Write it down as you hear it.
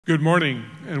Good morning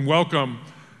and welcome.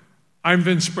 I'm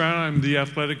Vince Brown. I'm the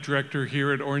athletic director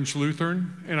here at Orange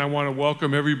Lutheran, and I want to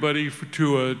welcome everybody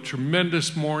to a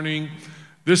tremendous morning.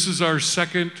 This is our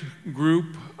second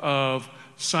group of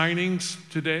signings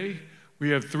today.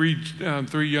 We have three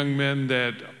young men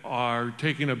that are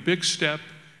taking a big step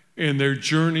in their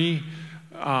journey,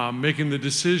 making the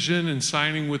decision and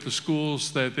signing with the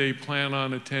schools that they plan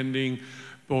on attending,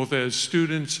 both as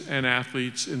students and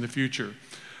athletes in the future.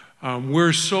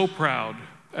 We're so proud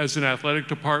as an athletic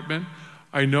department.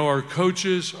 I know our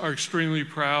coaches are extremely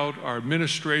proud, our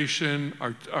administration,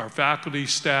 our faculty,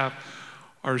 staff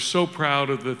are so proud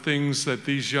of the things that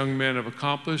these young men have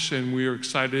accomplished, and we are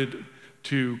excited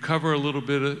to cover a little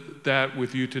bit of that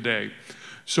with you today.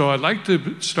 So I'd like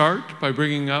to start by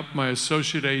bringing up my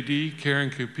Associate AD,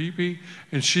 Karen Kapipi,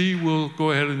 and she will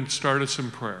go ahead and start us in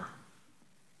prayer.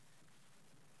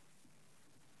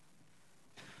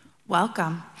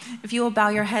 Welcome. If you will bow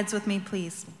your heads with me,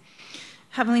 please.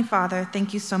 Heavenly Father,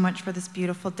 thank you so much for this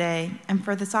beautiful day and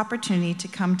for this opportunity to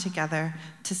come together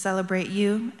to celebrate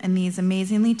you and these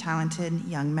amazingly talented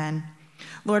young men.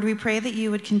 Lord, we pray that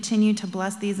you would continue to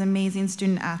bless these amazing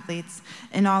student athletes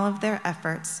in all of their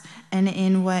efforts and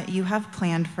in what you have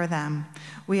planned for them.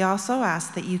 We also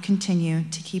ask that you continue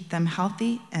to keep them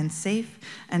healthy and safe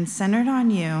and centered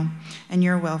on you and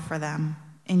your will for them.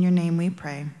 In your name we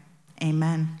pray.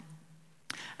 Amen.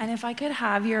 And if I could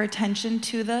have your attention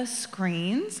to the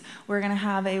screens, we're going to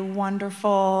have a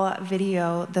wonderful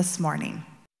video this morning.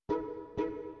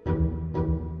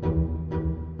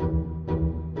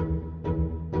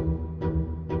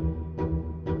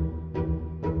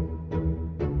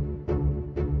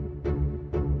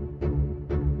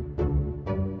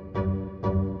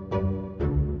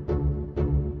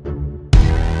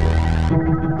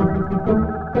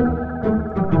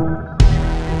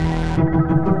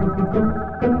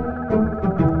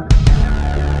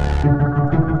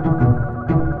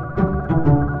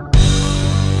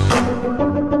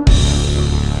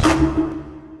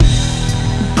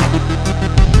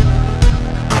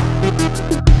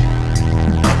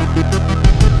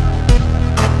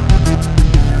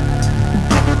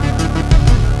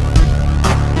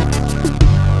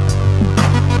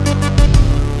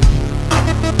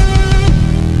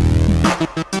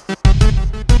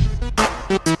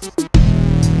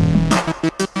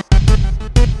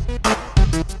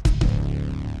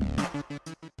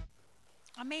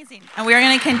 Amazing. And we are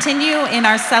going to continue in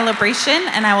our celebration,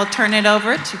 and I will turn it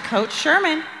over to Coach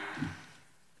Sherman.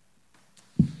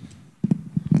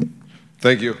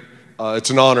 Thank you. It's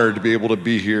an honor to be able to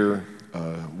be here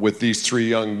with these three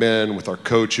young men, with our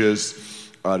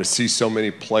coaches, to see so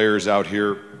many players out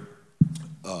here.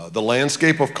 The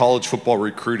landscape of college football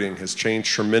recruiting has changed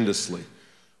tremendously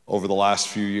over the last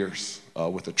few years.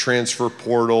 With the transfer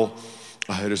portal,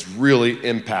 it has really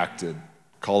impacted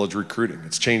college recruiting.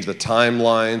 It's changed the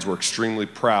timelines. We're extremely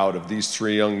proud of these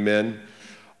three young men.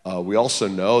 We also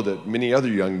know that many other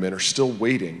young men are still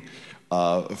waiting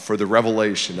for the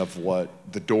revelation of what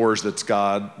the doors that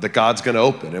God's going to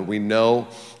open. And we know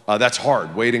that's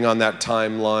hard, waiting on that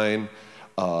timeline.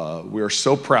 We are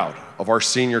so proud of our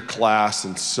senior class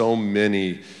and so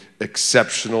many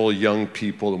exceptional young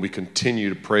people, and we continue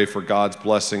to pray for God's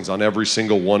blessings on every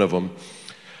single one of them.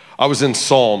 I was in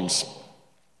Psalms,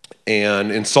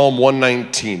 and in Psalm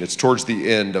 119, it's towards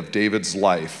the end of David's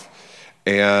life.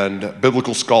 And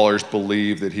biblical scholars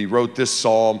believe that he wrote this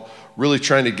psalm really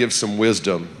trying to give some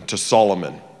wisdom to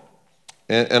Solomon.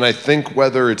 And I think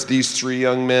whether it's these three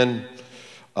young men,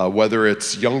 whether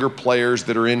it's younger players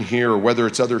that are in here, or whether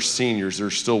it's other seniors that are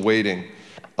still waiting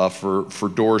for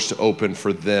doors to open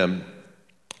for them,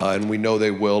 and we know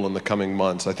they will in the coming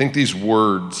months, I think these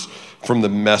words from the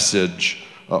message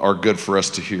are good for us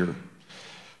to hear.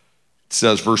 It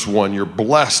says, verse 1, you're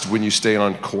blessed when you stay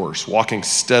on course, walking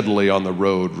steadily on the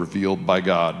road revealed by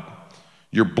God.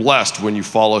 You're blessed when you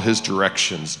follow his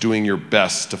directions, doing your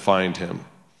best to find him.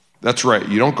 That's right,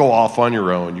 you don't go off on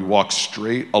your own. You walk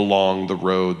straight along the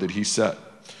road that he set.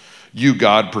 You,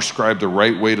 God, prescribed the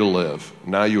right way to live.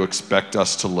 Now you expect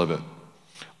us to live it.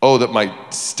 Oh, that my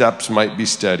steps might be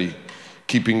steady,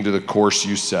 keeping to the course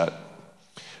you set.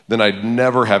 Then I'd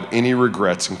never have any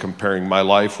regrets in comparing my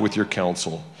life with your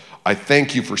counsel. I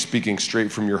thank you for speaking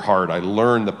straight from your heart. I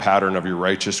learned the pattern of your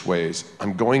righteous ways.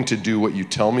 I'm going to do what you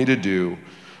tell me to do.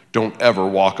 Don't ever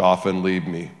walk off and leave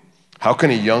me. How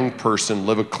can a young person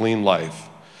live a clean life?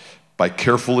 By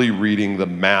carefully reading the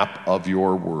map of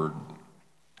your word.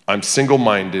 I'm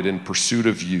single-minded in pursuit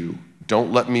of you.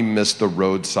 Don't let me miss the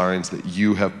road signs that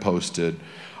you have posted.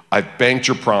 I've banked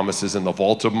your promises in the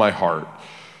vault of my heart,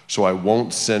 so I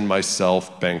won't send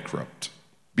myself bankrupt.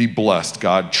 Be blessed.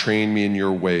 God, train me in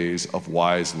your ways of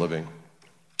wise living.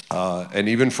 And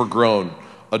even for grown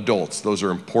adults, those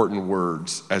are important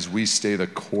words as we stay the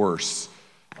course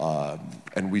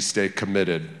and we stay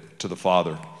committed to the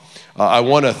Father. I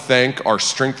want to thank our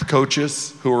strength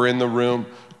coaches who are in the room,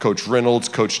 Coach Reynolds,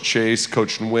 Coach Chase,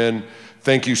 Coach Nguyen.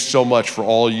 Thank you so much for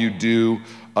all you do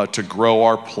to grow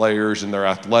our players in their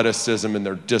athleticism and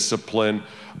their discipline.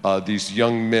 These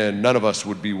young men, none of us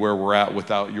would be where we're at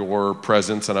without your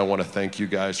presence, and I want to thank you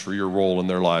guys for your role in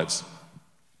their lives.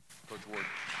 Coach Ward.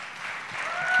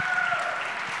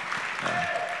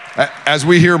 As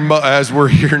we're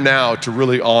here now to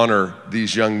really honor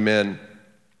these young men,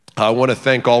 I want to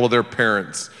thank all of their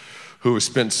parents who have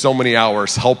spent so many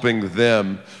hours helping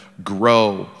them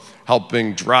grow,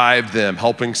 helping drive them,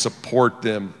 helping support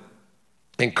them,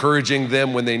 encouraging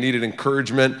them when they needed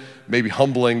encouragement, maybe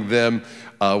humbling them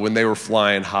when they were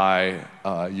flying high.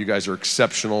 You guys are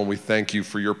exceptional, and we thank you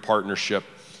for your partnership.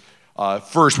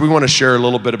 First, we want to share a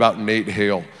little bit about Nate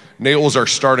Hale. Nate was our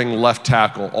starting left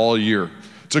tackle all year.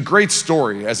 It's a great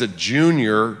story. As a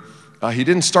junior, he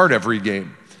didn't start every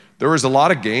game. There was a lot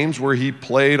of games where he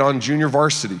played on junior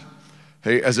varsity,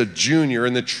 hey, as a junior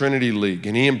in the Trinity League,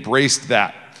 and he embraced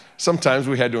that. Sometimes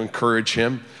we had to encourage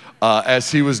him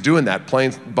as he was doing that,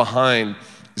 playing behind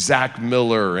Zach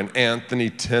Miller and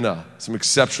Anthony Tinna, some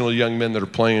exceptional young men that are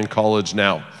playing in college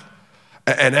now.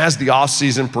 And as the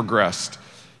offseason progressed,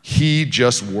 he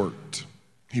just worked.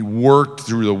 He worked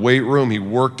through the weight room. He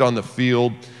worked on the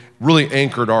field, really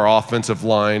anchored our offensive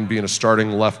line, being a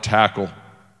starting left tackle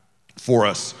for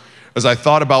us. As I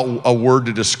thought about a word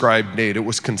to describe Nate, it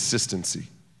was consistency.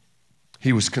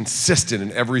 He was consistent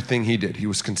in everything he did. He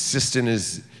was consistent in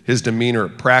his demeanor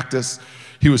at practice.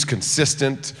 He was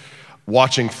consistent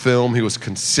watching film. He was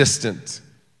consistent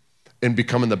in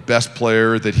becoming the best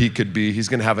player that he could be. He's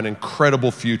going to have an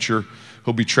incredible future.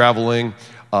 He'll be traveling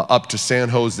up to San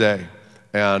Jose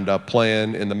and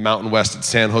playing in the Mountain West at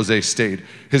San Jose State.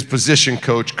 His position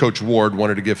coach, Coach Ward,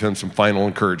 wanted to give him some final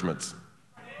encouragements.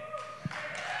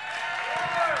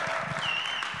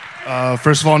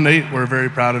 First of all, Nate, we're very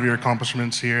proud of your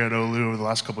accomplishments here at OLU over the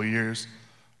last couple of years.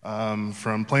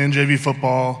 From playing JV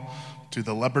football to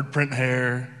the leopard print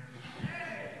hair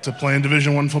to playing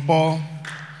Division I football.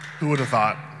 Who would have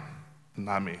thought?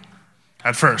 Not me.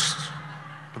 At first,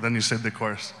 but then you stayed the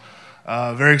course.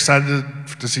 Very excited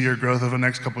to see your growth over the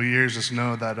next couple of years. Just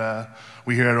know that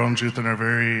we here at Orange Lutheran are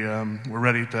we're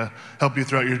ready to help you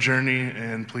throughout your journey,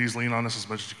 and please lean on us as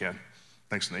much as you can.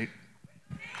 Thanks, Nate.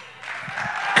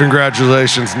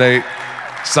 Congratulations, Nate.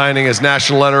 Signing his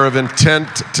national letter of intent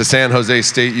to San Jose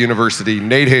State University.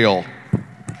 Nate Hale.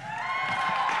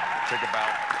 Take a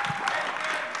bow.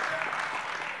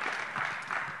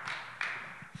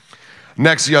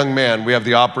 Next young man we have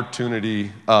the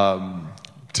opportunity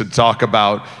to talk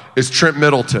about is Trent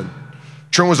Middleton.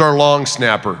 Trent was our long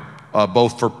snapper,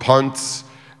 both for punts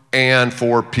and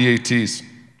for PATs.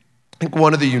 I think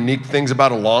one of the unique things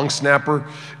about a long snapper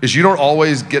is you don't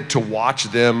always get to watch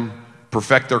them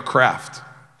perfect their craft.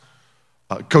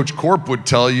 Coach Corp would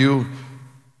tell you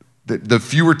that the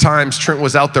fewer times Trent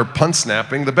was out there punt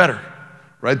snapping, the better,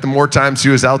 right? The more times he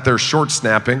was out there short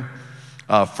snapping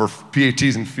for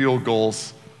PATs and field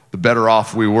goals, the better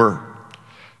off we were.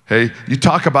 Hey, you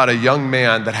talk about a young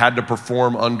man that had to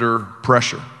perform under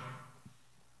pressure,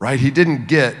 right? He didn't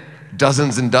get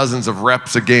dozens and dozens of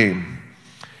reps a game.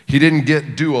 He didn't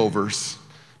get do-overs.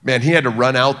 Man, he had to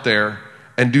run out there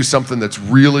and do something that's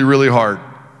really, really hard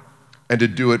and to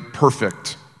do it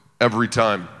perfect every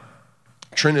time.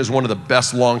 Trent is one of the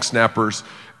best long snappers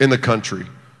in the country.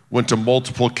 Went to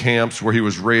multiple camps where he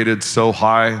was rated so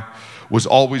high, was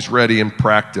always ready in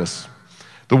practice.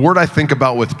 The word I think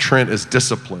about with Trent is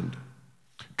disciplined,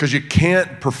 because you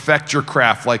can't perfect your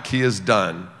craft like he has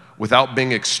done without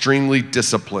being extremely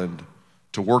disciplined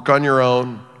to work on your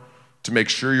own, to make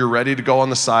sure you're ready to go on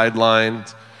the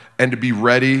sidelines, and to be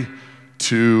ready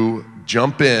to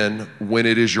jump in when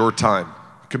it is your time.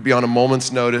 It could be on a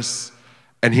moment's notice,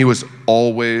 and he was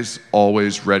always,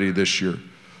 always ready this year.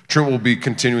 Trent will be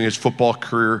continuing his football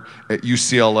career at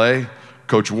UCLA,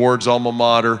 Coach Ward's alma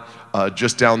mater,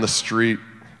 just down the street,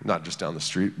 not just down the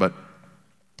street, but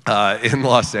in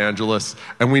Los Angeles,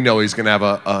 and we know he's going to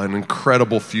have an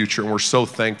incredible future, and we're so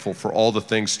thankful for all the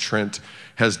things Trent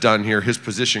has done here. His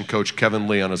position coach, Kevin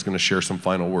Leon, is going to share some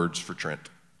final words for Trent.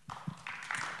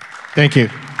 Thank you.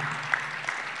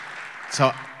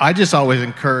 So I just always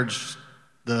encourage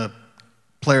the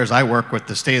players I work with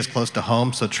to stay as close to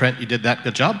home. So Trent, you did that.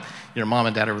 Good job. Your mom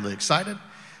and dad are really excited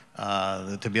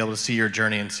to be able to see your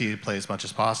journey and see you play as much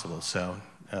as possible. So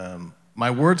my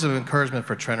words of encouragement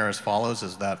for Trent are as follows,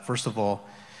 is that, first of all,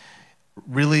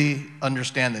 really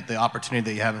understand that the opportunity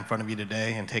that you have in front of you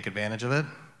today and take advantage of it.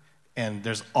 And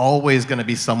there's always going to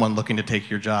be someone looking to take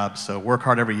your job. So work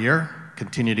hard every year,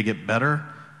 continue to get better,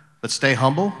 but stay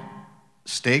humble,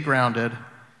 stay grounded,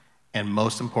 and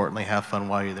most importantly, have fun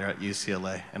while you're there at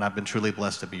UCLA. And I've been truly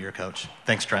blessed to be your coach.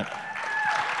 Thanks, Trent.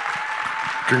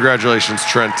 Congratulations,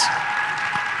 Trent.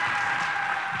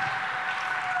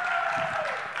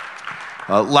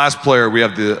 Last player we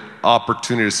have the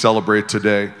opportunity to celebrate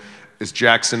today is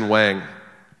Jackson Wang.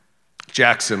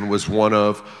 Jackson was one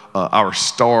of our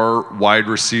star wide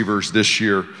receivers this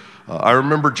year. I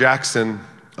remember Jackson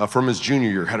from his junior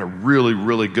year had a really,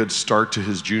 really good start to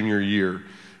his junior year.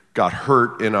 Got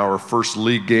hurt in our first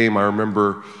league game. I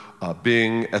remember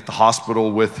being at the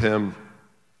hospital with him.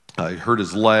 He hurt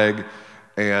his leg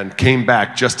and came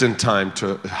back just in time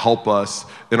to help us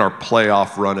in our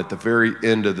playoff run at the very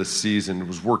end of the season.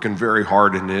 Was working very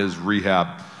hard in his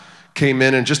rehab. Came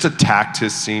in and just attacked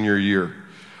his senior year.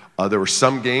 There were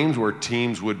some games where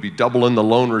teams would be doubling the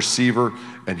lone receiver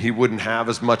and he wouldn't have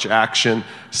as much action.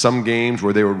 Some games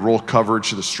where they would roll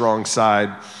coverage to the strong side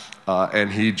and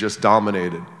he just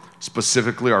dominated.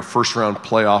 Specifically, our first round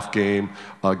playoff game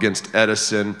against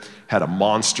Edison had a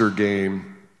monster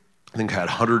game. I think had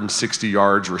 160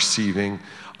 yards receiving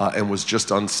and was just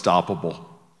unstoppable.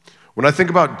 When I think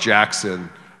about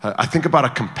Jackson, I think about a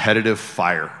competitive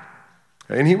fire.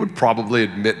 And he would probably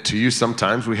admit to you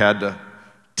sometimes we had to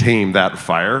tame that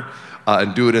fire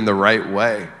and do it in the right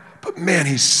way. But man,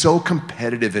 he's so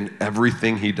competitive in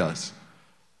everything he does.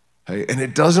 Okay? And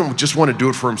it doesn't just want to do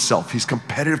it for himself. He's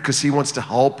competitive because he wants to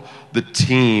help the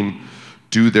team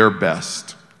do their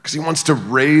best, because he wants to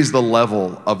raise the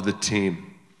level of the team.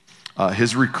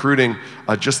 His recruiting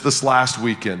just this last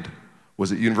weekend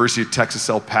was at University of Texas,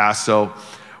 El Paso.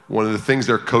 One of the things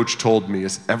their coach told me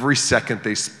is every second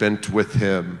they spent with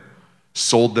him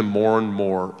sold them more and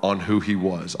more on who he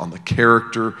was, on the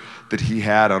character that he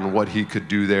had, on what he could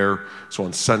do there. So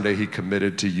on Sunday, he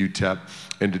committed to UTEP,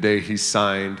 and today he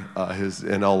signed his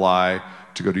NLI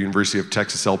to go to University of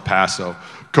Texas, El Paso.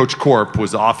 Coach Corp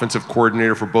was the offensive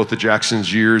coordinator for both of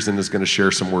Jackson's years and is going to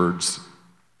share some words.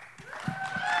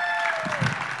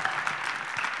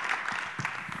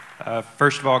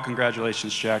 First of all,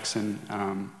 congratulations, Jackson.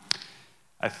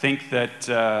 I think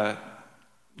that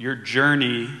your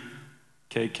journey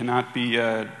cannot be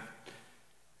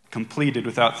completed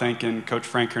without thanking Coach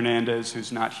Frank Hernandez,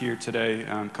 who's not here today.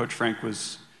 Coach Frank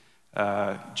was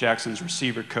Jackson's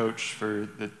receiver coach for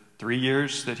the 3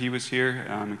 years that he was here,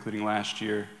 including last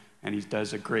year, and he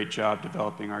does a great job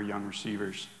developing our young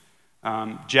receivers.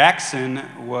 Jackson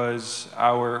was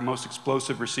our most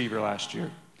explosive receiver last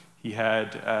year. He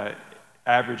had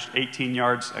averaged 18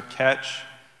 yards a catch.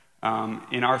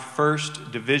 In our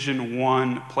first Division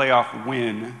I playoff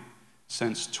win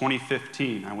since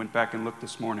 2015, I went back and looked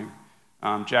this morning,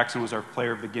 Jackson was our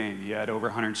player of the game. He had over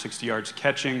 160 yards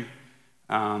catching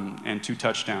and 2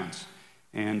 touchdowns.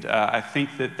 And I think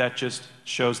that just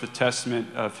shows the testament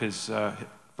of his,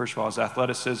 first of all, his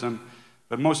athleticism,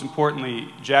 but most importantly,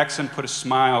 Jackson put a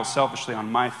smile selfishly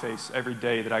on my face every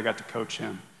day that I got to coach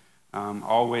him.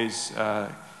 Always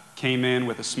came in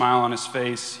with a smile on his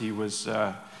face. He was,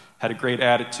 had a great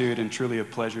attitude and truly a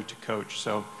pleasure to coach.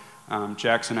 So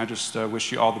Jackson, I just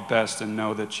wish you all the best and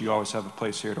know that you always have a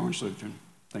place here at Orange Lutheran.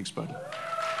 Thanks, bud.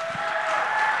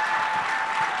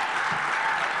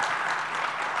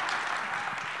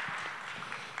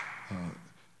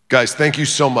 Guys, thank you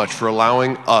so much for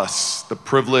allowing us the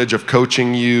privilege of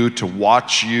coaching you, to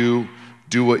watch you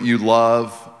do what you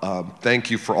love.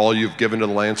 Thank you for all you've given to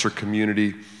the Lancer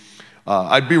community.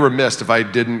 I'd be remiss if I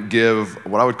didn't give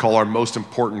what I would call our most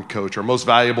important coach, our most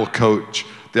valuable coach,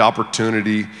 the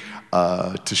opportunity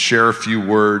to share a few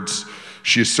words.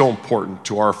 She is so important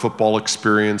to our football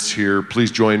experience here. Please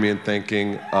join me in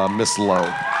thanking Miss Lowe.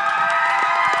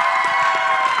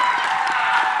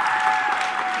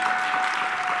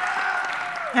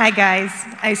 Hi guys,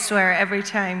 I swear every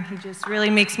time he just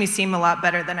really makes me seem a lot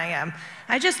better than I am.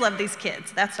 I just love these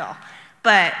kids, that's all.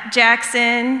 But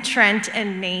Jackson, Trent,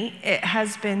 and Nate, it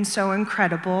has been so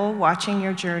incredible watching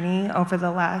your journey over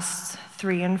the last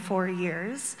 3 and 4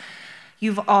 years.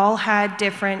 You've all had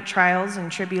different trials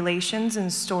and tribulations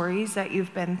and stories that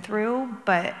you've been through,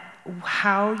 but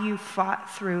how you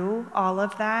fought through all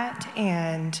of that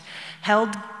and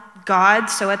held God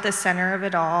so at the center of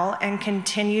it all and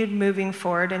continued moving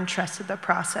forward and trusted the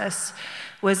process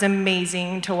was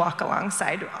amazing to walk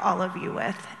alongside all of you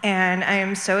with. And I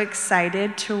am so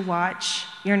excited to watch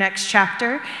your next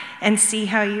chapter and see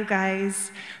how you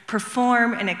guys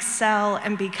perform and excel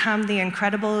and become the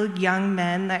incredible young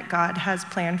men that God has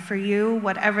planned for you,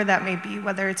 whatever that may be,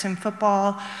 whether it's in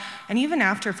football and even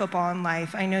after football in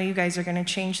life. I know you guys are going to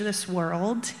change this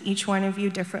world, each one of you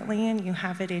differently, and you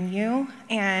have it in you.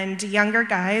 And younger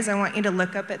guys, I want you to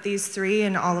look up at these three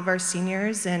and all of our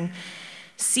seniors and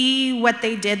see what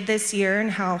they did this year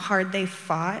and how hard they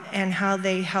fought and how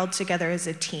they held together as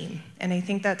a team. And I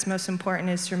think that's most important,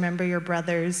 is to remember your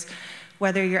brothers,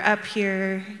 whether you're up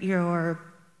here, you're,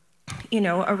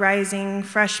 a rising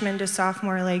freshman to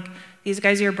sophomore, like, these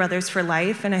guys are your brothers for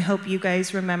life, and I hope you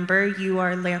guys remember you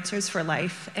are Lancers for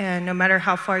life. And no matter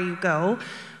how far you go,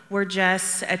 we're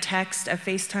just a text, a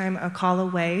FaceTime, a call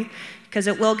away, because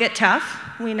it will get tough,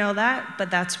 we know that,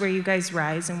 but that's where you guys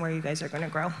rise and where you guys are going to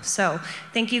grow. So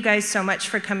thank you guys so much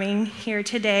for coming here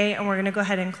today, and we're going to go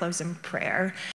ahead and close in prayer.